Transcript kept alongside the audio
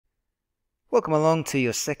Welcome along to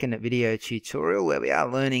your second video tutorial where we are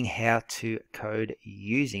learning how to code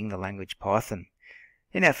using the language Python.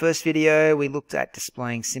 In our first video we looked at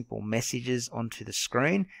displaying simple messages onto the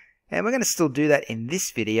screen, and we're going to still do that in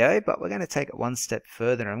this video, but we're going to take it one step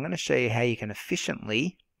further. I'm going to show you how you can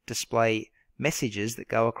efficiently display messages that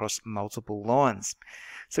go across multiple lines.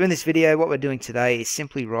 So in this video what we're doing today is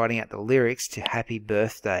simply writing out the lyrics to Happy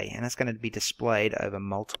Birthday, and that's going to be displayed over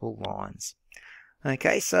multiple lines.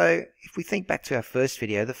 Okay, so if we think back to our first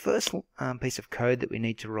video, the first piece of code that we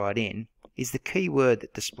need to write in is the keyword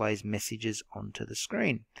that displays messages onto the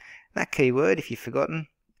screen. That keyword, if you've forgotten,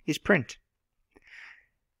 is print.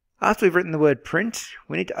 After we've written the word print,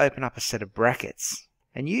 we need to open up a set of brackets.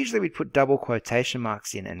 And usually we'd put double quotation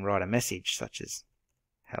marks in and write a message such as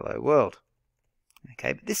hello world.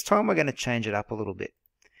 Okay, but this time we're going to change it up a little bit.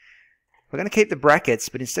 We're going to keep the brackets,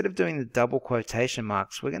 but instead of doing the double quotation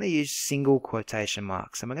marks, we're going to use single quotation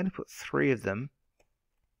marks, and we're going to put 3 of them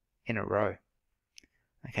in a row.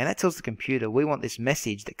 Okay, that tells the computer we want this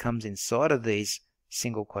message that comes inside of these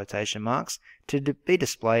single quotation marks to be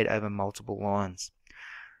displayed over multiple lines.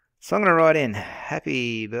 So I'm going to write in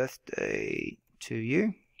Happy Birthday to you,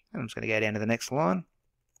 and I'm just going to go down to the next line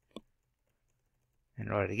and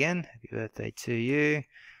write it again, Happy Birthday to you.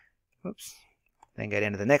 Whoops. Then go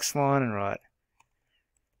down to the next line and write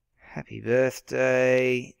Happy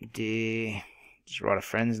Birthday, dear. Just write a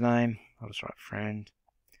friend's name. I'll just write friend.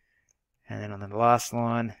 And then on the last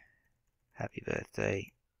line, Happy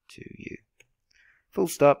Birthday to you. Full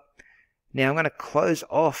stop. Now I'm going to close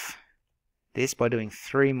off this by doing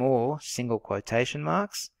 3 more single quotation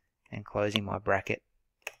marks and closing my bracket.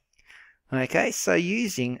 Okay, so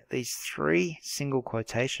using these 3 single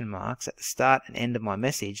quotation marks at the start and end of my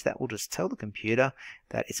message, that will just tell the computer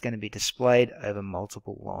that it's going to be displayed over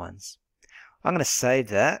multiple lines. I'm going to save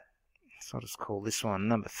that, so I'll just call this one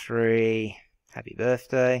number 3, Happy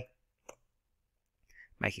Birthday.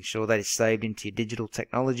 Making sure that is saved into your Digital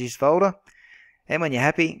Technologies folder. And when you're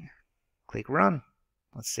happy, click Run.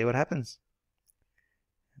 Let's see what happens.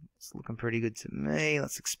 It's looking pretty good to me.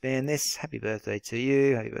 Let's expand this. Happy birthday to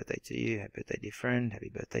you. Happy birthday to you. Happy birthday, dear friend.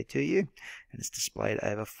 Happy birthday to you. And it's displayed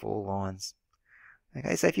over 4 lines.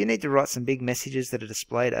 Okay, so if you need to write some big messages that are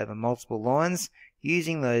displayed over multiple lines,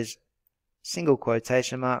 using those single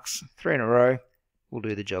quotation marks, 3 in a row, will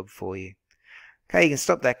do the job for you. Okay, you can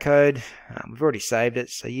stop that code. We've already saved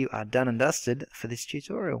it, so you are done and dusted for this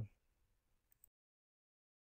tutorial.